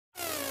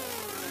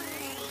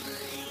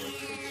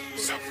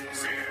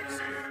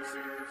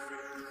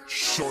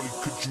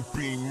could you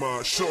be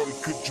mine? Shorty,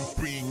 could you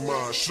be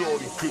mine?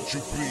 Shorty, could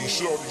you be?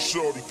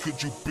 Shorty, could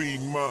you be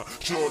mine?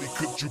 Shorty,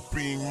 could you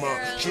be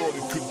mine?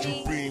 Shorty, could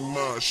you be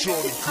mine?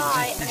 Shorty, could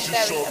you be?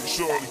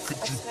 Shorty,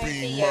 could you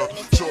be mine?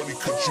 Shorty,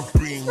 could you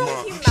be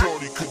mine?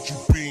 Shorty, could you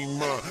be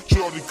mine?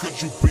 Shorty, could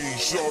you be?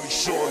 Shorty,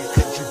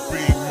 could you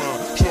be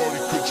mine? Shorty,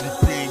 could you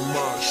be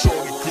mine?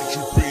 Shorty, could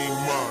you be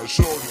mine?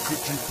 Shorty,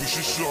 could you be?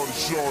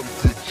 Shorty,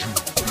 could you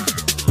be?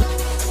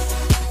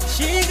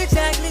 She's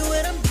exactly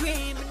what I'm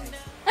dreaming.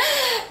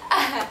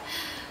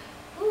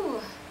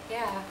 Ooh,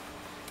 yeah.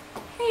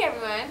 Hey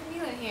everyone,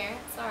 Mei-lin here.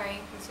 Sorry,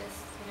 it's just,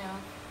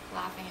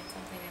 laughing at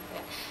something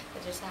that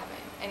just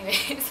happened.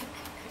 Anyways.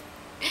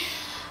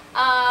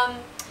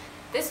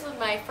 This was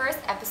my first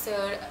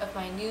episode of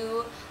my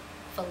new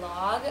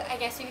vlog, I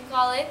guess you can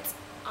call it.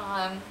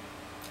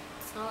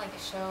 It's not like a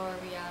show or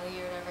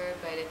reality or whatever,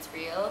 but it's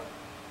real.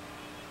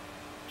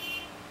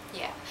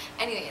 Yeah.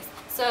 Anyways,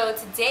 so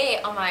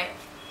today on my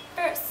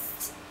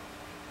first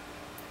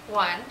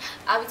one,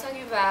 I'll be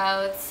talking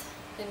about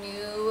the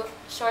new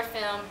short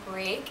film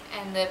Break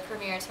and the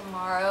premiere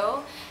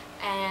tomorrow,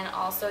 and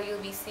also you'll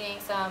be seeing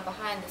some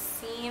behind the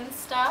scenes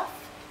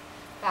stuff,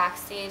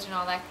 backstage and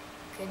all that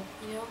good,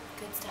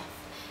 good stuff.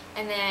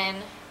 And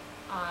then,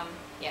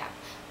 yeah.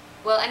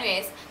 Well,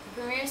 anyways,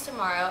 the premiere is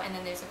tomorrow, and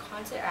then there's a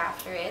concert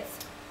after it.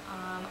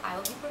 I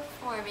will be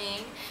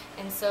performing,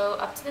 and so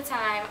up to the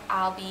time,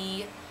 I'll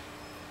be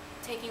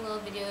taking little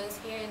videos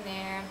here and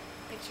there,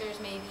 pictures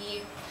maybe,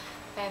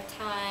 if I have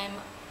time,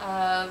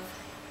 of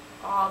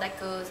all that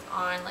goes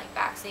on, like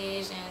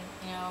backstage and,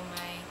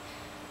 my,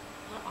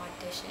 not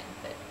audition,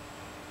 but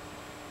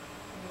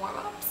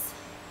warm-ups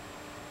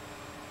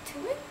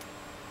to it.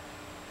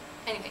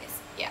 Anyways,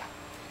 yeah.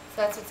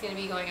 So that's what's going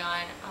to be going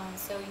on.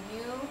 So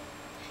you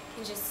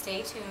can just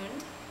stay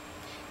tuned,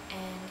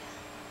 and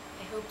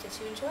I hope that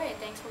you enjoy it.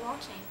 Thanks for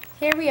watching.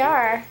 Here we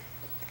are,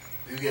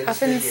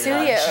 up in the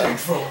studio.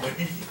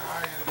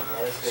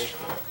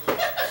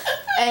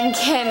 And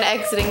Ken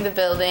exiting the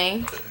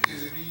building.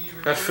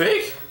 That's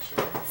fake?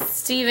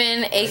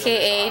 Steven,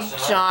 aka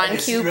John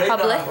Q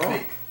Public.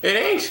 It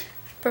ain't.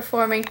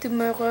 Performing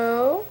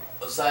tomorrow.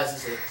 What size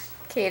is it?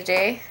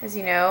 k-jae, as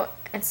you know,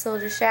 and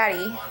Soldier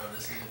Shaddy,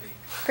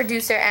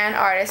 producer and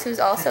artist, who's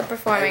also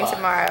performing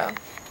tomorrow.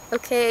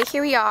 Okay,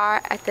 here we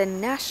are at the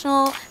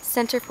National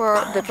Center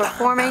for the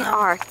Performing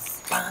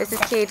Arts. This is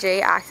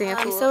k-jae acting a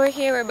fool. So we're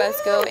here, we're about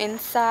to go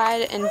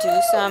inside and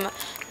do some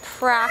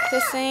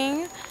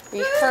practicing,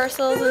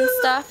 rehearsals and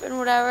stuff and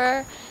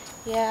whatever.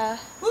 Yeah.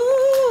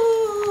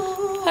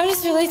 I'm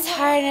just really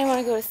tired and I want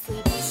to go to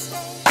sleep.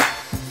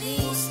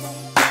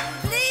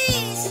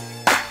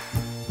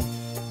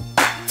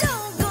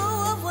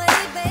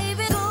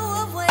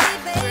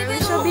 We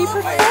shall be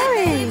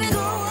performing.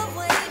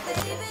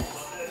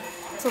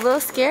 It's a little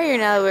scarier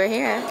now that we're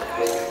here.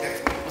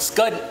 What's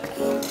good?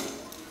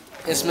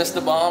 It's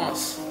Mr.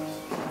 Bahamas.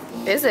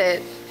 Is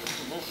it?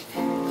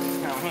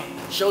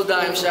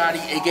 Showtime Shotty,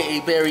 aka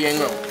Barry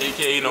Ingram.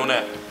 AKA know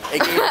that.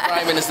 AKA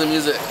Prime Minister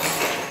Music.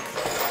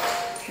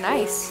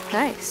 Nice,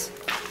 nice.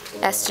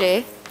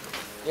 SJ.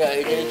 Yeah,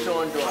 AKA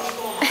Sean Dawn.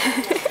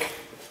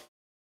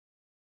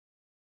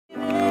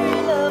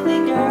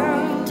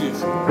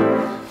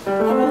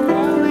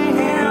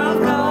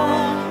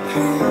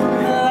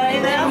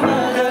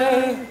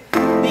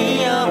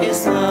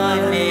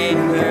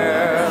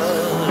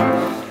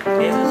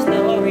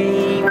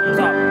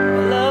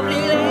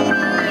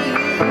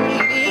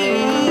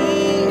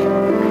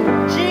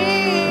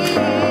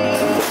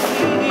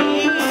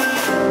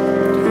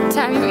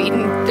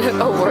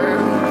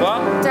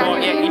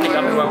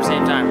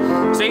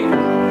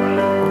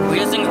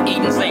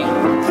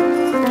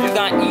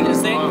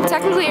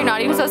 Technically, you're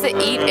not even supposed to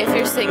eat if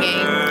you're singing.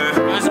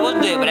 I'm supposed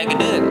to do it, but I can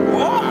do it.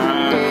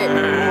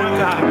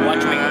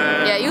 Watch me.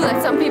 Yeah, you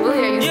let some people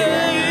hear you sing.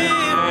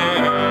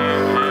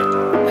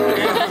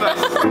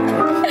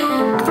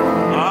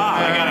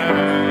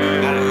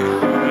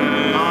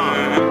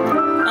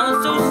 I'm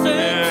so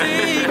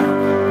sexy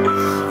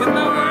with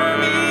my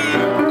worry.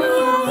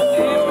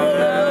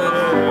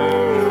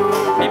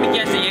 Let me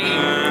guess it,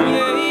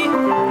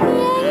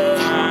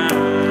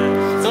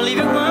 so leave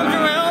your arms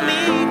around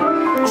me.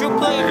 She'll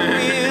play for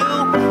you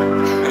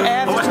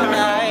after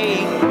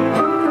tonight.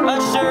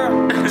 Usher,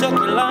 chuck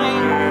your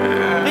line.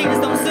 Please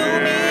don't sue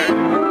me.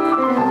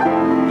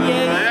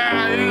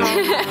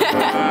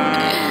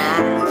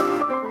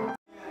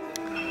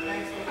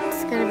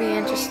 It's gonna be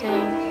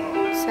interesting.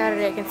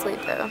 Saturday I can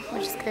sleep though,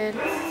 which is good.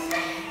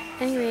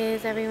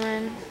 Anyways,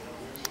 everyone,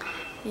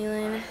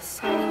 Mei-lin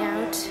signing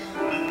out.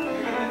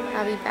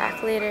 I'll be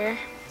back later.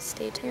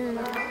 Stay tuned.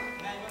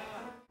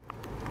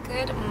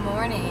 Good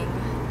morning,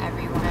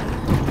 everyone.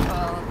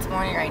 Well, it's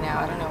morning right now.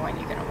 I don't know when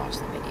you're gonna watch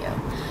the video,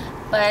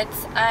 but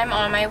I'm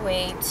on my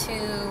way to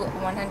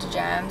 100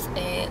 Jams,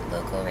 a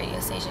local radio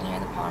station here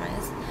in the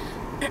Bahamas.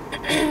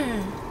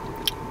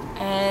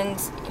 And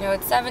it's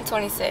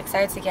 7:26. I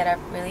had to get up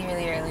really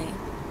early.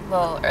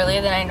 Well,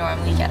 earlier than I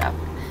normally get up.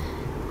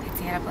 I had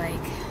to get up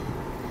like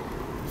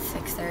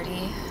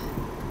 6:30.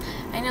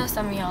 I know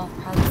some of y'all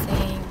are probably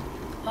saying,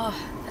 Oh,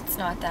 that's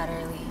not that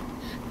early.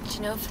 But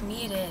you know, for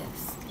me it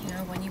is. You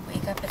know, when you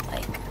wake up at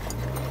like,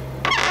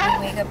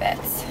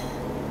 at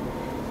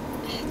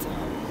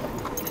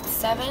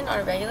 7 on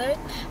a regular,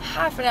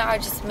 half an hour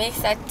just makes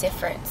that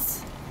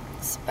difference.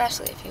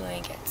 Especially if you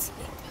ain't get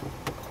sleep.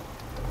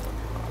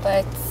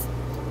 But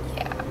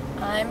yeah,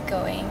 I'm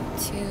going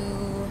to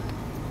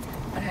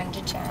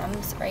 100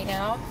 Jams right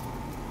now.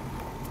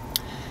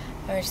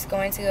 We're just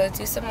going to go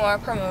do some more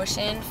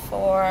promotion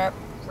for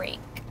Break.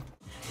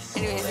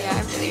 Anyways, yeah,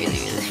 I'm really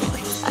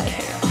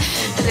excited.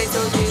 As I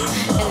told you in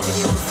the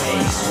video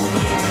before,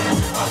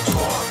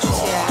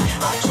 yeah.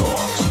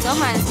 Don't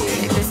mind this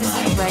music. This is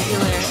like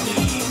regular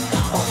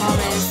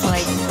performance,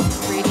 like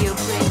radio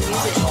play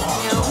music. You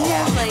know, we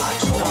have like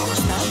normal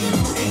stuff.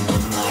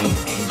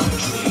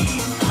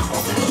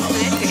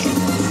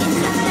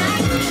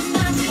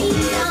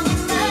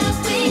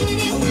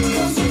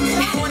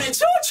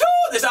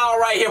 This all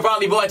right here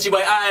probably brought to you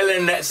by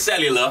Island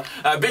Cellular.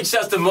 Big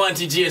shouts to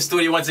Monty G in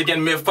studio once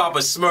again, Myth, Papa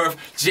Smurf,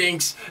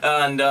 Jinx,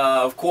 and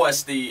of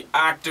course the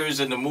actors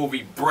in the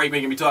movie Break.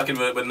 We're going to be talking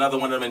about another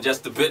one of them in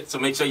just a bit, so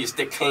make sure you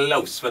stick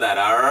close for that,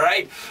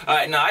 alright?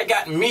 Alright, now I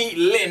got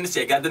Mei-lin,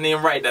 see I got the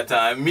name right that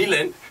time,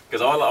 Mei-lin,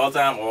 because all the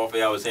time off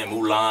I was saying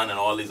Mulan and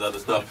all these other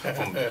stuff.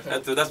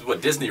 That's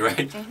what, Disney,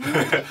 right?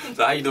 Mm-hmm.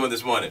 So how you doing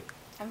this morning?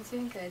 I'm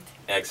doing good.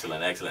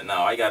 Excellent, excellent.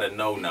 Now, I gotta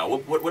know now,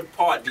 what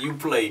part do you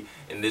play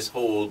in this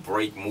whole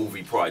Break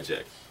movie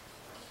project?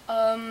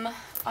 I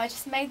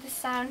just made the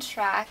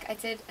soundtrack. I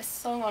did a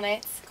song on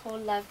it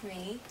called Love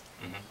Me.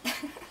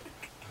 Mm-hmm.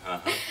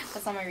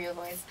 That's not my real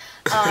voice.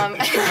 I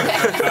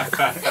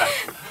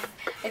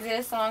did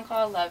a song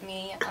called Love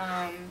Me,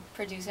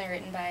 produced and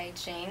written by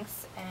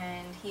Jinx,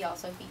 and he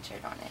also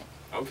featured on it.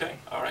 Okay,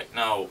 alright.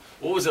 Now,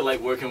 what was it like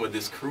working with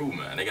this crew,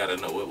 man? I gotta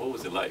know, what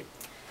was it like?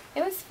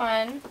 It was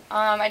fun.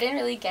 I didn't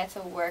really get to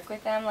work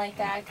with them like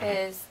that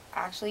because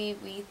actually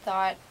we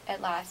thought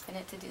at last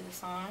minute to do the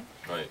song.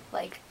 Right.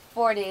 Like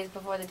 4 days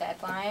before the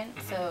deadline,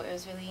 so it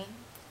was really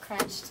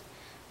crunched.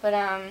 But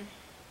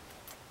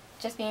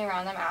just being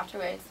around them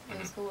afterwards, it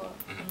was cool,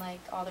 and like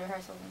all the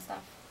rehearsals and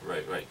stuff.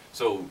 Right, right.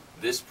 So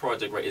this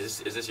project, right? Is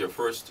this your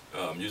first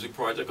music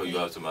project, or you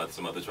have some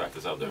other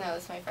tracks out there? No,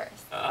 it's my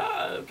first.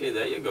 Ah, okay,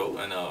 there you go.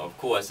 And of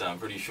course, I'm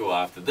pretty sure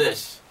after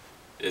this.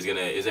 Is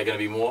there gonna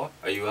be more?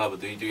 Do you have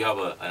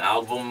an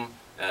album?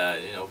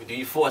 You know, do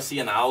you foresee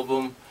an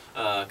album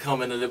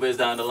coming a little bit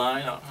down the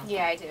line?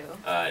 Yeah, I do.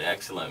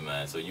 Excellent,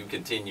 man. So you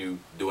continue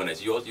doing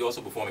this. You're also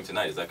performing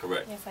tonight. Is that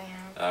correct? Yes, I am.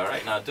 All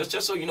right. Now,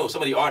 just so you know,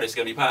 some of the artists are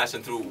gonna be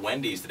passing through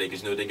Wendy's today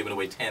because you know they're giving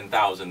away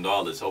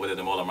 $10,000 over at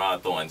the Mall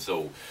Marathon.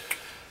 So.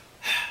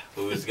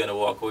 Who's gonna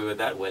walk away with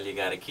that? Well, you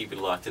gotta keep it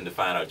locked in to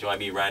find out. Join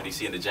me, Randy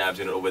C, in the Jams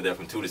Unit over there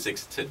from 2 to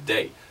 6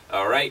 today.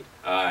 All right.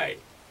 All right.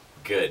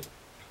 Good.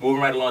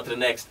 Moving right along to the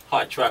next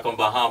hot track on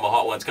Bahama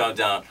Hot Ones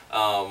Countdown.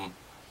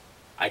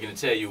 I can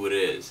tell you what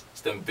it is. It's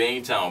them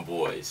Baintown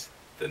Boys.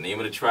 The name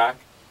of the track,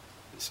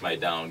 It's My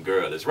Down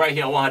Girl. It's right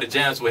here on 100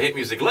 Jams where hit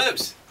music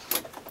lives.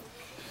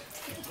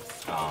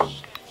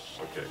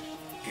 Okay.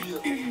 Yeah,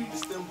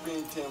 it's them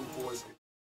Baintown Boys.